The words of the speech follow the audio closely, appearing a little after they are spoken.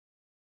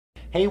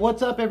Hey,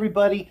 what's up,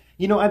 everybody?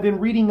 You know, I've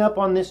been reading up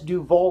on this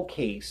Duval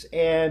case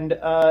and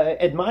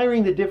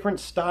admiring the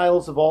different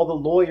styles of all the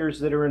lawyers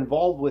that are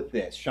involved with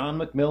this. Sean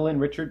McMillan,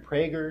 Richard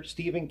Prager,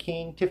 Stephen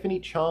King, Tiffany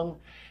Chung,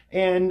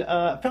 and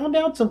found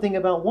out something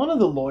about one of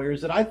the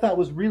lawyers that I thought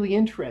was really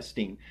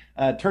interesting.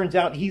 Turns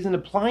out he's an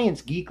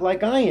appliance geek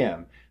like I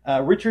am.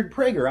 Richard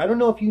Prager. I don't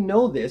know if you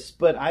know this,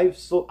 but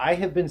I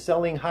have been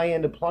selling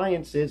high-end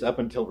appliances up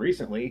until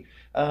recently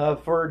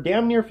for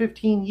damn near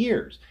 15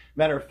 years.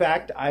 Matter of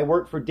fact, I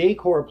worked for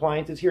Decor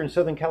Appliances here in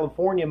Southern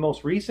California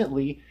most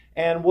recently,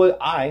 and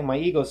my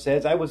ego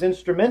says, I was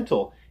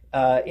instrumental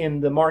in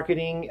the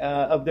marketing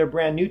of their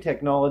brand new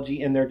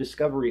technology and their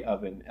Discovery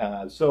Oven.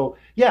 So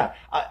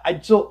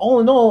all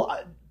in all,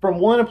 from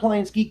one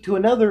appliance geek to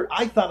another,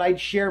 I thought I'd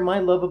share my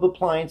love of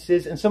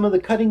appliances and some of the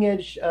cutting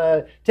edge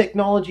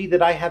technology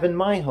that I have in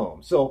my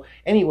home. So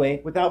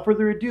anyway, without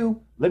further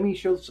ado, let me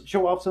show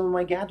off some of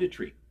my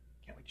gadgetry.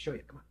 Can't wait to show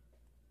you. Come on.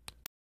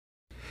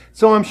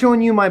 So I'm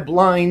showing you my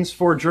blinds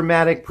for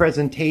dramatic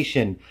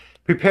presentation.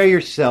 Prepare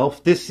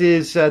yourself. This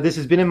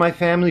has been in my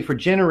family for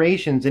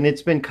generations, and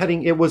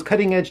it was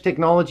cutting edge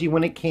technology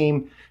when it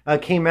came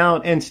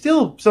out, and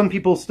still some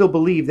people still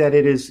believe that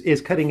it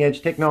is cutting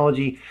edge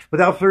technology.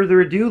 Without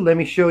further ado, let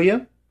me show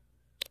you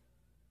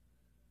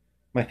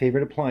my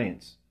favorite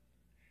appliance.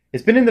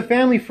 It's been in the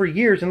family for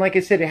years, and like I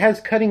said, it has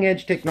cutting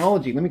edge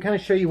technology. Let me kind of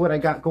show you what I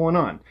got going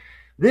on.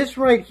 This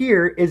right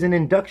here is an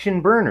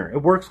induction burner.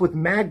 It works with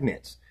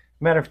magnets.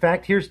 Matter of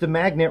fact, here's the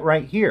magnet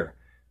right here.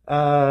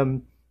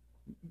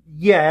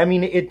 Yeah, I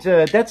mean,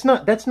 that's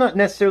not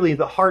necessarily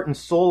the heart and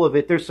soul of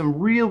it. There's some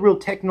real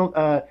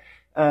some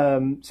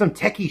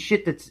techie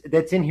shit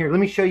that's in here. Let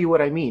me show you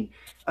what I mean.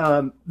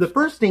 The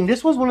first thing,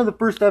 this was one of the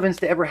first ovens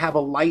to ever have a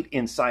light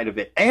inside of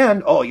it.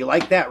 And, oh, you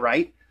like that,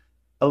 right?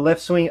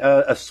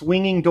 A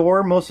swinging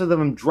door. Most of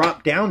them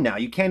drop down now.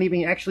 You can't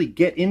even actually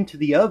get into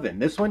the oven.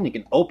 This one, you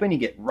can open, you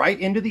get right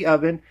into the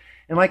oven.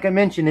 And like I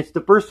mentioned, it's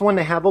the first one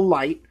to have a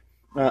light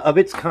of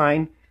its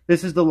kind.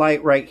 This is the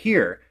light right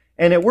here.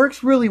 And it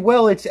works really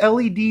well. It's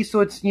LED, so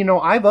it's, you know,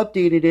 I've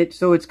updated it,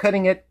 so it's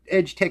cutting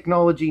edge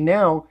technology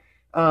now.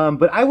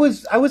 But I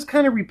was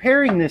kind of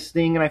repairing this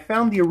thing, and I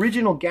found the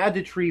original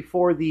gadgetry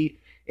for the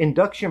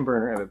induction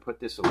burner. I would put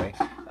this away.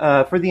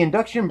 For the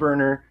induction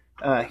burner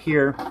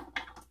here,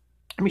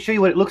 let me show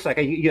you what it looks like.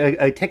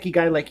 A techie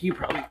guy like you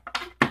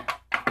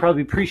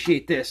probably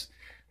appreciate this.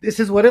 This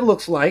is what it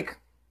looks like.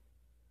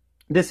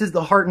 This is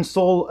the heart and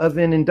soul of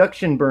an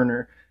induction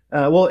burner.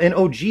 Well, an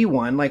OG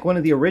one, like one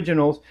of the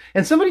originals.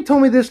 And somebody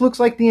told me this looks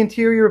like the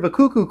interior of a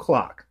cuckoo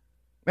clock.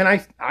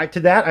 And to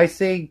that I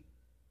say,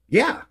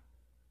 yeah.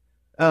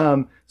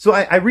 So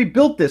I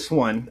rebuilt this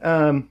one.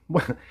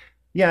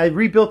 Yeah, I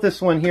rebuilt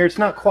this one here. It's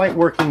not quite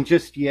working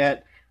just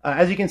yet.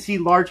 As you can see,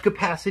 large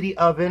capacity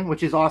oven,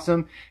 which is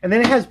awesome. And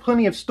then it has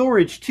plenty of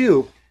storage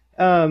too.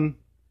 Yeah,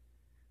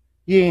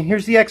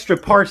 here's the extra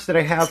parts that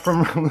I have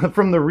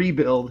from the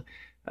rebuild.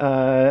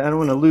 I don't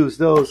want to lose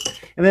those.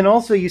 And then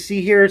also you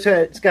see here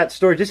it's got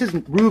storage. This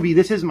isn't Ruby,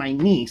 this is my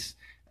niece.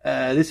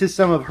 This is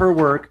some of her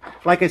work.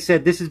 Like I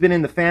said, this has been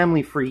in the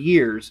family for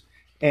years.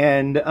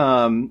 And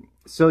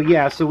so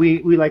yeah, so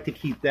we like to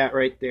keep that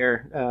right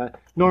there.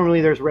 Normally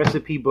there's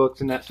recipe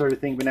books and that sort of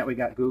thing, but now we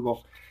got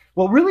Google.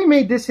 What really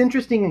made this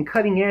interesting and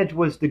cutting edge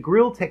was the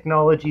grill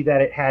technology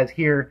that it has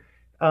here.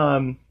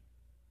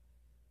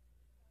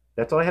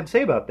 That's all I have to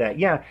say about that.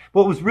 Yeah,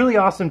 what was really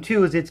awesome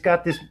too is it's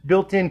got this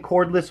built-in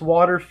cordless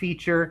water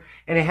feature,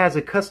 and it has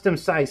a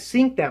custom-sized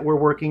sink that we're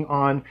working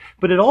on.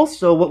 But it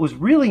also, what was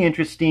really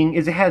interesting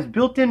is it has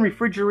built-in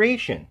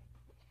refrigeration.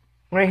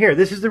 Right here,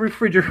 this is the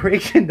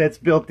refrigeration that's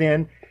built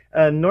in.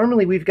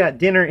 Normally we've got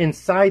dinner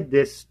inside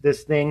this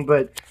thing,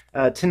 but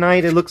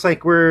tonight it looks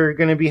like we're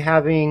going to be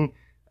having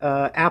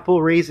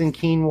apple, raisin,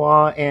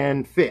 quinoa,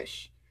 and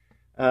fish.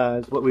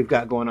 Is what we've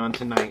got going on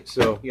tonight.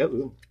 So, yep.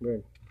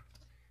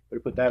 Better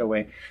put that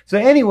away. So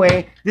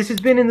anyway, this has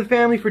been in the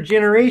family for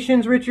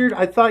generations, Richard.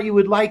 I thought you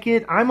would like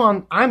it.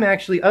 I'm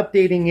actually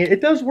updating it.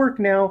 It does work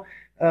now,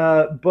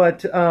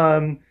 but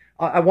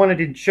I wanted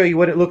to show you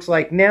what it looks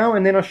like now,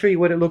 and then I'll show you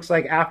what it looks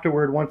like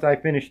afterward once I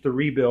finish the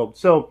rebuild.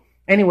 So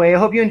anyway, I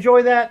hope you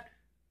enjoy that.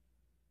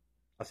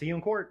 I'll see you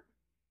in court.